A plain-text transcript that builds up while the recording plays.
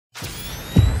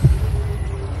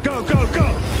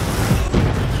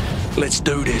Let's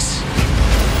do this.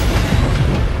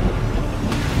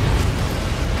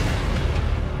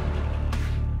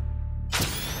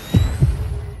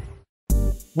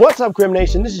 What's up,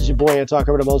 KrimNation? This is your boy,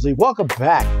 KriminalMosley. Welcome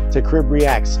back to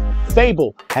KrimReacts.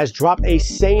 FabvL has dropped a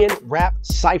Saiyan rap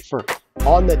Cypher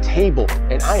on the table,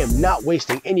 and I am not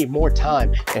wasting any more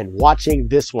time and watching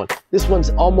this one. This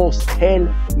one's almost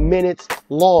 10 minutes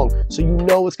long, so you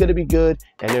know it's going to be good,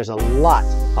 and there's a lot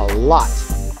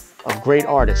of great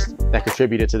artists that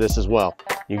contributed to this as well.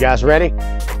 You guys ready?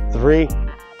 3,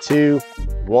 2,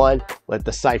 1. Let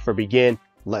the Cypher begin.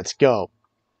 Let's go.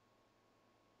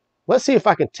 Let's see if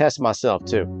I can test myself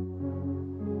too.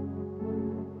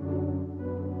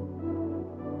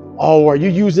 Oh, are you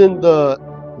using the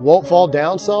Won't Fall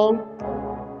Down song?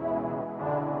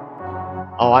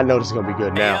 Oh, I know this is gonna be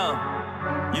good now.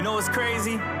 Hey, you know what's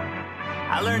crazy?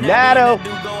 I learned that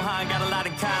dude Gohan got a lot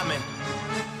in common.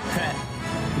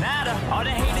 Nada. All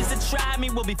the haters that try me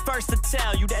will be first to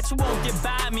tell you that you won't get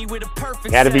by me with a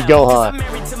perfect Gotta be Gohan. I'm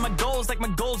married to my goals like my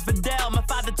goals FabvL. My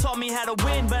father taught me how to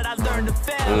win, but I learned to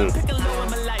fail. Pick a low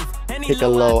in my life. Any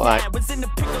low I was in the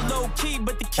pick a low key,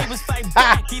 but the key was fight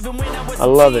back. Even when I was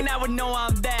I would know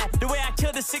I'm that. The way I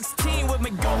killed a 16 with my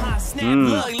Gohan snap.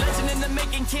 Look, legend in the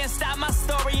making, can't stop my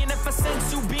story. And if I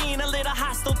sense you being a little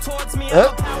hostile towards me,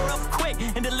 I'll power up quick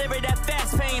and deliver that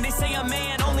fast pain. They say a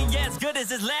man only as good as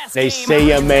his last game. They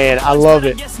say a man. I love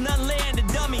it. You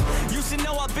should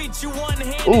know I beat you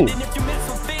one-handed. And if you mess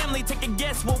with family, take a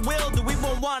guess what we'll do. We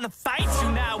won't want to fight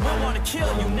you now. We want to kill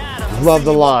you now. Love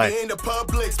the line. In the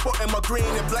public, sporting my green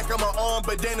and black on my arm,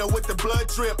 bandana with the blood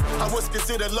drip. I was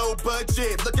considered low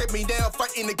budget. Look at me now,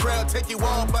 fighting the crowd, take you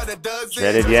all by the dozen.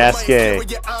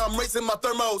 I'm racing my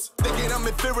thermos, thinking I'm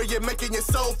inferior, making your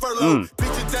soul furlough.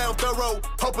 Beat you down thorough,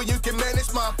 hoping you can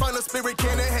manage my final spirit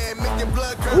cannon hand, making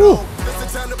blood curdle.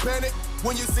 It's the time to panic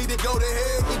when you see the go to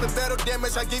head. Even better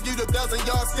damage, I give you the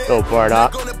 1,000-yard stare. Go Bart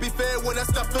up. Gonna be fair when I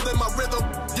stop feeling my rhythm.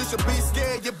 You should be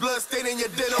scared, your blood staining your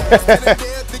denim. Standing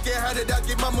there thinking, how did I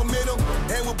get my momentum?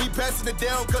 And we'll be passing it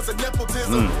down cause of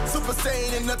nepotism. Super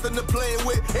Saiyan and nothing to play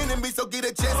with. Enemies so get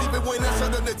a chance even when I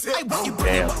shut them the tip. Hey, what you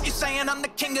bringing, what you saying? I'm the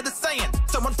king of the Saiyan.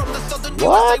 Someone from the southern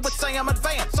USA would say I'm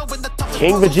advanced. So in the top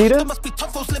King Vegeta? There must be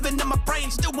toughos living in my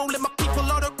brain. Still won't let my people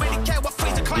already care what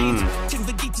Frieza claims. King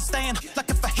Vegeta stand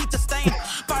like a fajita stand.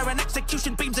 Fire and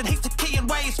execution beams and hates the key in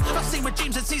ways. I've seen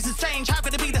regimes and seasons change. How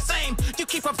could it be the same? You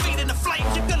keep on feeding the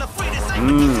flames. You're gonna free the same.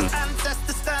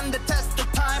 Ancestors stand the test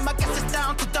of time. I guess it's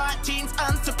down to diet, genes,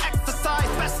 and some exercise.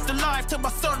 Best alive till my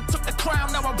son took the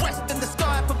crown. Now I rest in the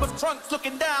sky, but with trunks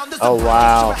looking down. There's a future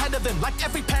ahead of him, like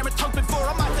every parent hoping for.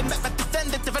 I might have met my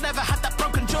descendants if I never had that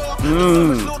broken jaw.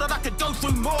 There's Lord that I could go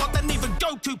through more than even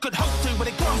Goku could hope to when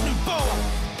it grows new born.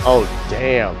 Oh,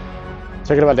 damn.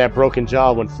 Talking about that broken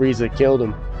jaw when Frieza killed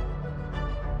him.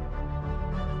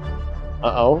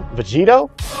 Uh-oh. Vegito?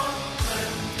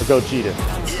 Or Gogeta?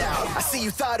 Yeah, I see you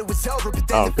thought it was over, but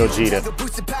then Gogeta. the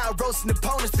boosted power roasting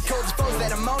opponents, the coldest foes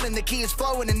that I'm owning. The key is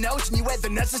flowing in ocean. You had the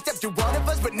nuts to step through one of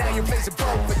us, but now you're facing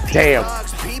both with these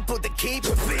dogs. People that keep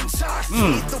being tossed.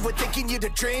 Lethal with thinking you the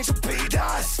dreams will beat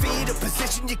us. Speed a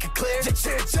position you can clear the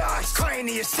TikToks. Crying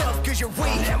to yourself cause you're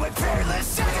weak. And with peerless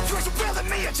second choice of Will and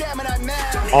me, a jamming I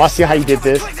mad. Oh, I see how you did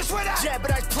this.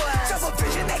 Jeopardize plans. Double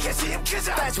vision, they can see him cause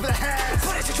I with a hand.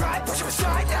 Put it to try, push him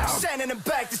aside now. Sending him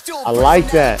back to stool. I like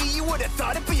that. You would have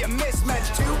thought it'd be a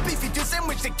mismatch. Two beefy do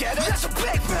sandwich together. That's a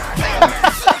big man.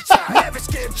 Never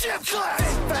skip gym class.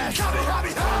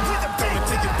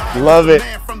 Love it.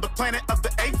 From the planet of the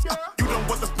apes. You don't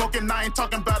want the smoking, I ain't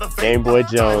talking about a Game Boy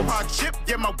Jones. Chip,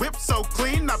 yeah, my whip so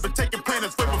clean. I've been taking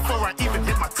planets way before I even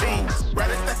hit my teens.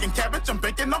 Radish, stacking cabbage, I'm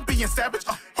baking, I'm being savage.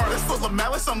 Heart is full of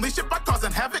malice, unleash it by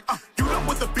causing havoc. You know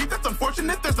with the beat, that's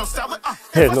unfortunate, there's no salad.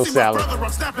 There's no salad. Brother,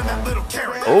 I'm snapping that little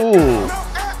carrot. Oh.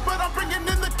 But I'm bringing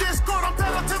in the discord, I'm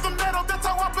pedal to the metal, that's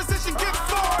how opposition gets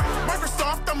floored.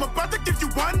 Microsoft, I'm about to give you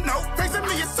one note. Facing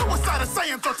me is suicide, a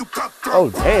Saiyan thought to cut through. Oh,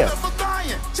 damn.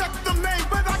 Check the name,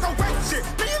 but I go wait shit.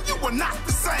 Me and you are not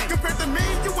the same. Compared to me,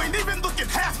 you ain't even looking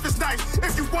half as nice.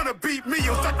 If you wanna beat me,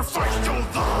 you'll sacrifice your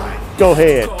life. Go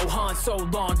ahead. Gohan, so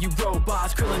long, you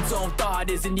robots. Krillin's own thought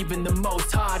isn't even the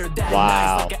most hot or that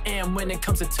nice like I am when it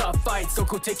comes to tough fights. So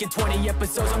cool taking 20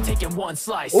 episodes, I'm taking one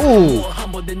slice. Ooh. More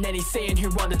humble than any Saiyan here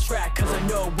on the track. Cause I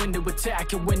know when to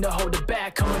attack and when to hold it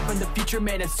back. Coming from the future,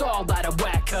 man, it's all out of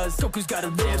whack. Cause Goku's gotta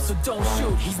live, so don't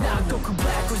shoot. He's not Goku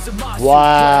Black or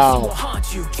Wow.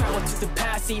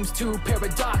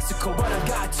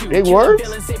 Big words?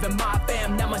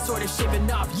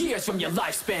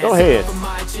 Go ahead.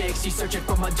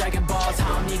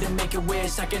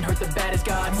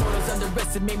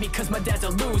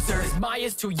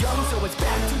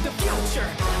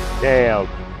 Damn.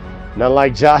 Not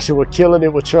like Joshua killing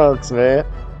it with Trunks, man.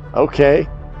 Okay.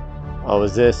 Oh,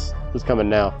 is this? Who's coming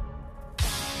now?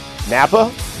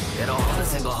 Nappa? They don't hold a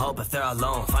single hope if they're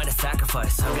alone. Find a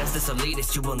sacrifice. Against this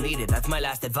elitist, you will need it. That's my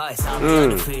last advice. I'll be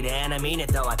undefeated, and I mean it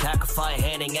though. I pack a fight,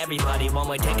 handing everybody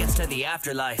one-way tickets to the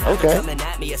afterlife. Okay. Coming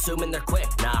at me, assuming they're quick.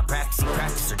 Nah,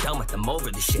 practice, or done with them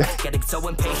over the shit. Getting so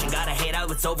impatient, gotta hate how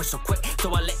it's over so quick.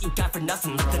 So I let you die for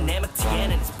nothing. Like the Namek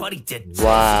Tien and his buddy did.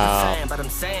 Wow. But I'm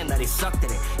saying that he sucked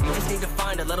at it. You just need to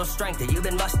find a little strength that you've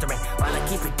been mustering. While I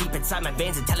keep it deep inside my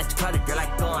veins until it's cluttered. You're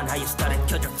like gone, how you started,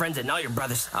 killed your friends and all your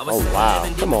brothers. I was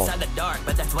living deep inside the dark,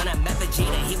 but that's when I met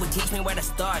Vegeta. He would teach me where to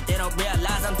start. They don't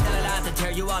realize I'm still alive to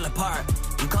tear you all apart.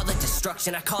 You call it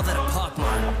destruction, I call that a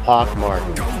pockmark.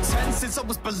 Pockmark. Since I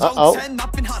was below 10,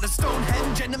 I've been hard as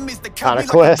Stonehenge. Enemies that kill me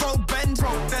quest. like a bend.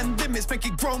 Then limits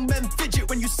making grown men fidget.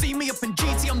 When you see me up in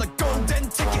GT on the golden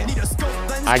ticket, need a scope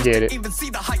lens. I get it. Even see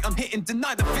the height I'm hitting.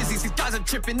 Deny the physics. These guys are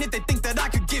tripping if they think that I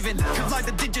could give in. Collide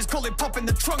the digits, call it popping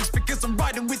the trunks because I'm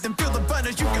riding with them. Feel the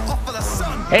burners you get off of the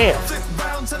sun. Damn. Flip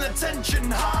rounds and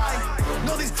attention high.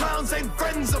 No, these clowns ain't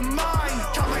friends of mine.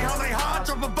 Kamehameha,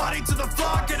 drop a body to the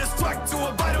floor, get a strike to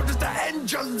a vital just to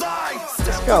end your life.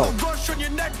 Let's go. Rush on your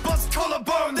neck, bust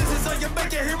collarbone. This is how you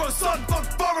make a hero, son. Fuck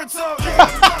foreign zone.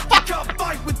 You can't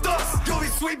fight with us. You'll be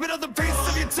sweeping other pieces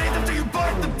of your teeth until you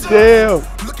burn them down.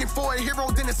 Damn. Looking for a hero,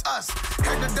 then it's us.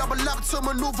 Had to double up to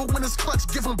maneuver when it's clutch.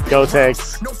 Give them big Go, drums.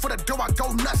 Tex. No, for the door, I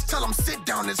go nuts. Tell them sit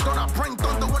down. It's gonna bring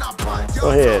thunder when I punch. Go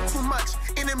ahead. Too much.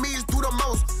 Enemies do the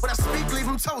most. When I speak, leave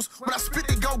them toast. When I spit,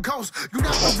 they go ghost. You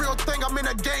not the real thing. I'm in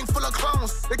a gang full of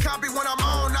clones. They copy when I'm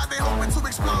on. Now they hoping to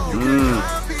explode. You can't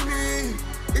copy me.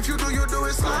 If you do, you do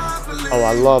it sloppily. Oh,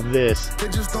 I love this. They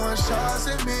just throwing shots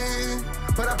at me,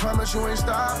 but I promise you ain't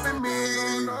stopping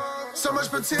me. So much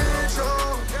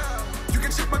potential. You can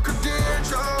check my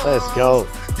credentials. Let's go.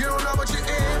 You don't know what you're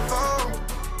in for.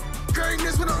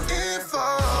 Greatness when I'm in for.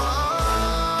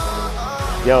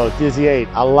 Yo, Dizzy 8,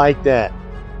 I like that.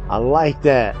 I like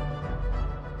that.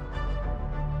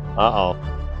 Uh-oh.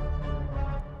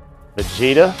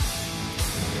 Vegeta?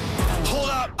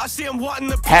 I see him wanting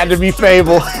the had to be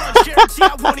FabvL.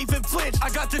 I won't even flinch. I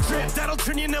got the drip that'll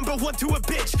turn your number one to a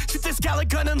bitch. Shoot this galley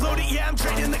gun and load it, yeah, I'm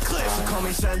trading the clips. So call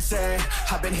me sensei.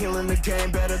 I've been healing the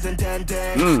game better than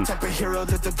Dende. Type of hero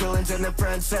that the villains and their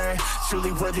friends say.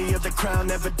 Truly worthy of the crown,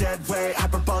 never dead weight.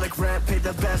 Hyperbolic rap, paid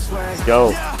the best way. Let's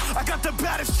go. Yeah, I got the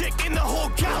baddest chick in the whole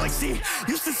galaxy.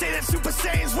 Used to say that Super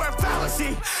Saiyans were a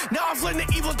fallacy. Now I've learned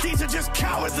that evil deeds are just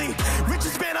cowardly.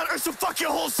 Richest man on earth, so fuck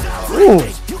your whole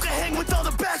salary. You can hang with all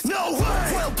the best. No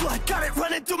way. Royal blood, got it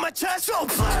running through my chest. Roll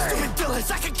play. Stupid villains,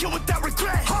 I can kill without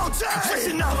regret. All day.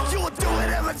 Listen up, you will do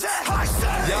whatever that I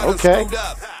say. Okay.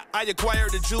 I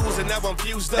acquired the jewels and now I'm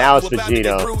fused up. Now it's About to get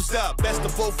Vegeta. bruised up. Best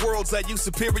of both worlds, I use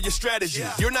superior strategy.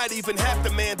 You're not even half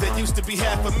the man that used to be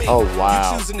half of me. Oh,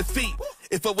 wow. You choosing defeat.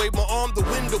 If I wave my arm, the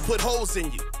wind will put holes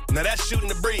in you. Now that's shooting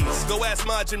the breeze. Go ask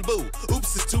Majin Buu.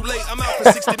 Oops, it's too late. I'm out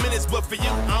for 60 minutes, but for you,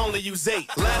 I only use 8.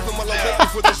 Laughing while I'm waiting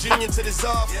for this union to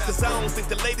dissolve. Cause I don't think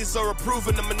the ladies are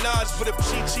approving the menage. But if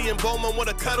Chi-Chi and Bulma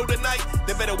wanna cuddle tonight,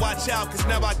 they better watch out, cause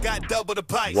now I got double the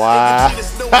pipe. Wow. And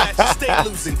Vegeta's no match, stay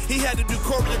losing. He had to do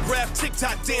choreographed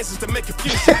TikTok dances to make it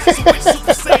fusion. So which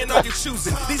Super Saiyan are you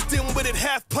choosing? These dim-witted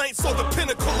half pints or the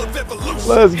pinnacle of evolution?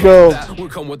 Let's go. We'll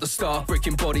come with the star,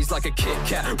 breaking bodies like a Kit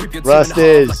Kat. Rip your Rust team in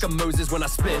is. half like a Moses when I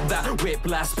spit that. Whip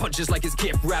blast punches like his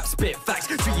gift rap spit facts.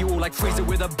 Treat you all like Freezer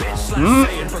with a bitch slap.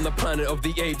 Saiyan from the planet of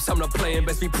the apes. I'm not playing,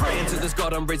 best be praying to this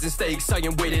god. I'm raising stakes.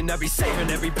 Saiyan waiting, I be saving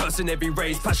every person, every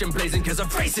race. Passion blazing cause I'm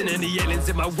facing any aliens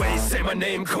in my way. Say my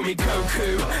name, call me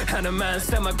Goku. And a man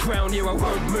stand my ground, here I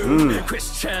won't move.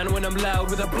 Chris Chan when I'm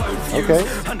loud with a blown fuse.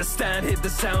 Okay. Understand, hit the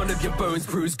sound of your bones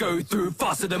bruise. Go through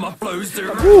faster than my flows do.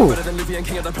 Ooh. Better than Luffy and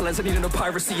king of the planets. I need no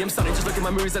piracy. I'm stunning, just look at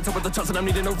my moves at top of the charts and I'm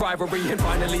needing no rivalry. And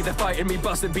finally they're fighting me,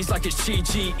 busting beats like it's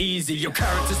Chi-Chi easy. Your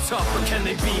character's tough, but can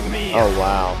they beat me? Oh,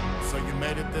 wow. So you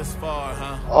made it this far,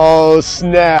 huh? Oh,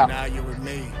 snap. Now you're with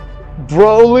me.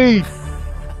 Broly.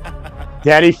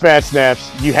 Daddy Fat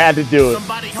Snaps, you had to do it.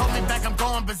 Somebody hold me back, I'm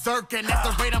going berserk. And at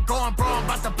the rate I'm going, bro, I'm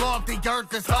about to blow up the earth.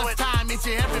 This first time, it's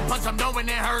your every punch, I'm knowing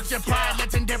it hurts. Your pride,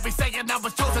 legendary, saying I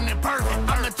was chosen and perfect.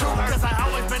 I'm the truth, cause I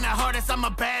always been the hardest, I'm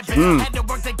a bad bitch. Had to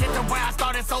work to get to where I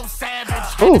started so savage.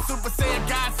 And the Super Saiyan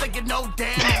God saying no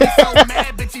damage. So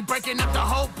mad, bitch, he breaking up the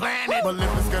whole planet. Well,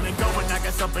 if it's gonna go and I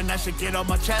got something that should get on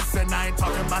my chest. And I ain't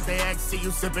talking about the ex. See you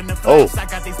sipping the flex. I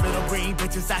got these little green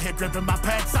bitches out here dripping my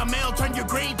pets. I'm ill, turn your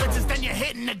green bitches, then you're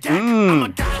hitting the deck. I'm a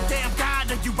goddamn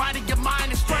god, and you riding your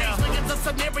mind is strange. Look at the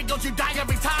scenarios, you die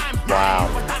every time.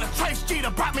 Wow. Without a trace, cheetah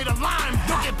brought me to lime.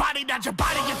 Don't get bodied at your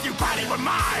body if you body with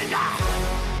mine.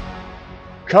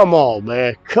 Come on,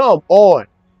 man. Come on.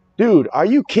 Dude, are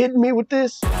you kidding me with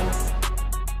this?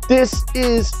 This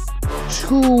is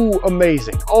too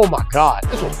amazing. Oh my God,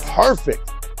 this was perfect.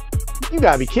 You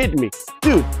gotta be kidding me.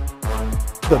 Dude,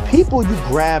 the people you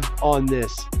grabbed on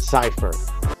this Cypher,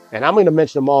 and I'm gonna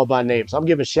mention them all by name. So I'm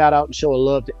giving shout out and showing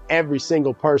love to every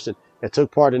single person that took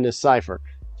part in this Cypher.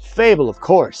 FabvL, of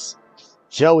course.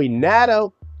 Joey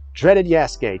Nato, Dreaded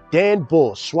Yasuke, Dan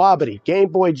Bull, Schwabity, Game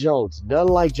Boy Jones, None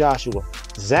Like Joshua,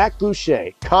 Zach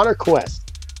Boucher, Connor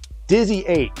Quest, Dizzy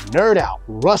 8, Nerd Out,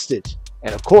 Rustage,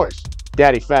 and of course,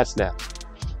 Daddy Fat Snap.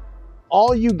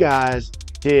 All you guys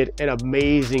did an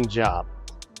amazing job.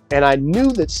 And I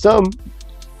knew that some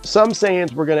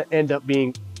Saiyans were gonna end up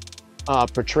being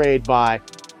portrayed by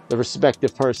the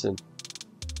respective person.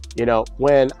 You know,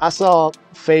 when I saw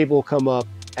FabvL come up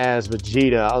as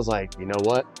Vegeta, I was like, you know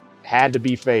what? Had to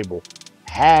be FabvL.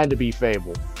 Had to be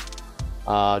FabvL.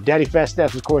 Daddy Fat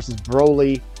Snaps, of course, is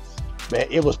Broly. Man,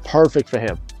 it was perfect for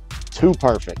him. Too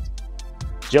perfect.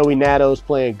 Joey Nato's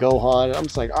playing Gohan. I'm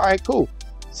just like, all right, cool.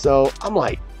 So I'm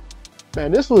like,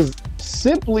 man, this was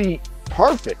simply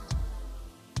perfect.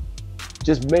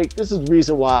 This is the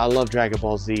reason why I love Dragon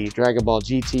Ball Z, Dragon Ball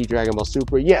GT, Dragon Ball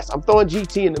Super. Yes, I'm throwing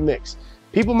GT in the mix.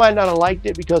 People might not have liked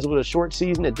it because it was a short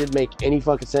season. It didn't make any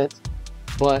fucking sense.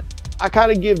 But I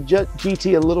kind of give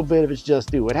GT a little bit of its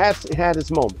just due. It had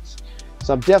its moments.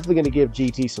 So I'm definitely going to give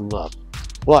GT some love.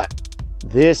 But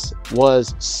this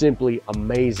was simply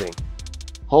amazing.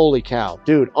 Holy cow.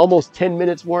 Dude, almost 10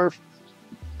 minutes worth.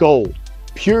 Gold.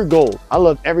 Pure gold. I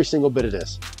love every single bit of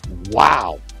this.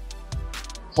 Wow.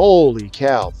 Holy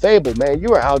cow. FabvL, man,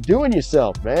 you are outdoing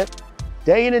yourself, man.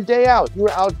 Day in and day out, you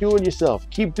are outdoing yourself.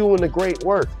 Keep doing the great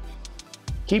work.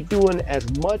 Keep doing as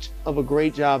much of a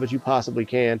great job as you possibly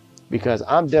can, because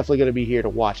I'm definitely going to be here to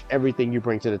watch everything you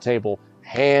bring to the table,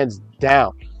 hands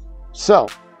down. So,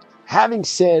 having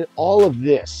said all of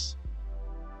this,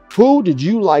 who did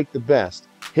you like the best?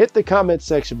 Hit the comment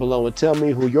section below and tell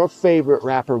me who your favorite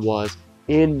rapper was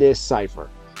in this Cypher.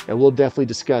 And we'll definitely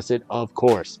discuss it, of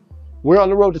course. We're on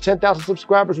the road to 10,000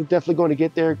 subscribers. We're definitely going to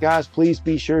get there. Guys, please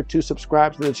be sure to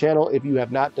subscribe to the channel if you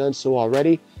have not done so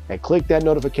already. And click that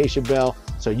notification bell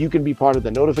so you can be part of the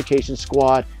notification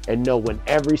squad and know when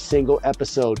every single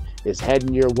episode is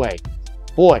heading your way.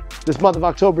 Boy, this month of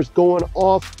October is going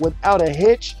off without a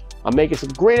hitch. I'm making some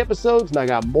great episodes and I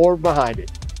got more behind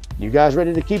it. You guys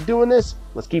ready to keep doing this?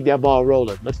 Let's keep that ball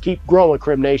rolling. Let's keep growing,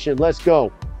 KrimNation. Let's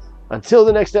go. Until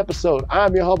the next episode,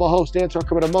 I'm your humble host,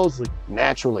 KriminalMosley,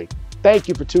 naturally. Thank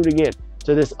you for tuning in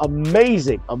to this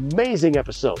amazing, amazing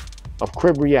episode of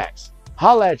KrimReacts.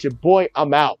 Holla at your boy.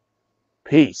 I'm out.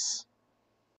 Peace.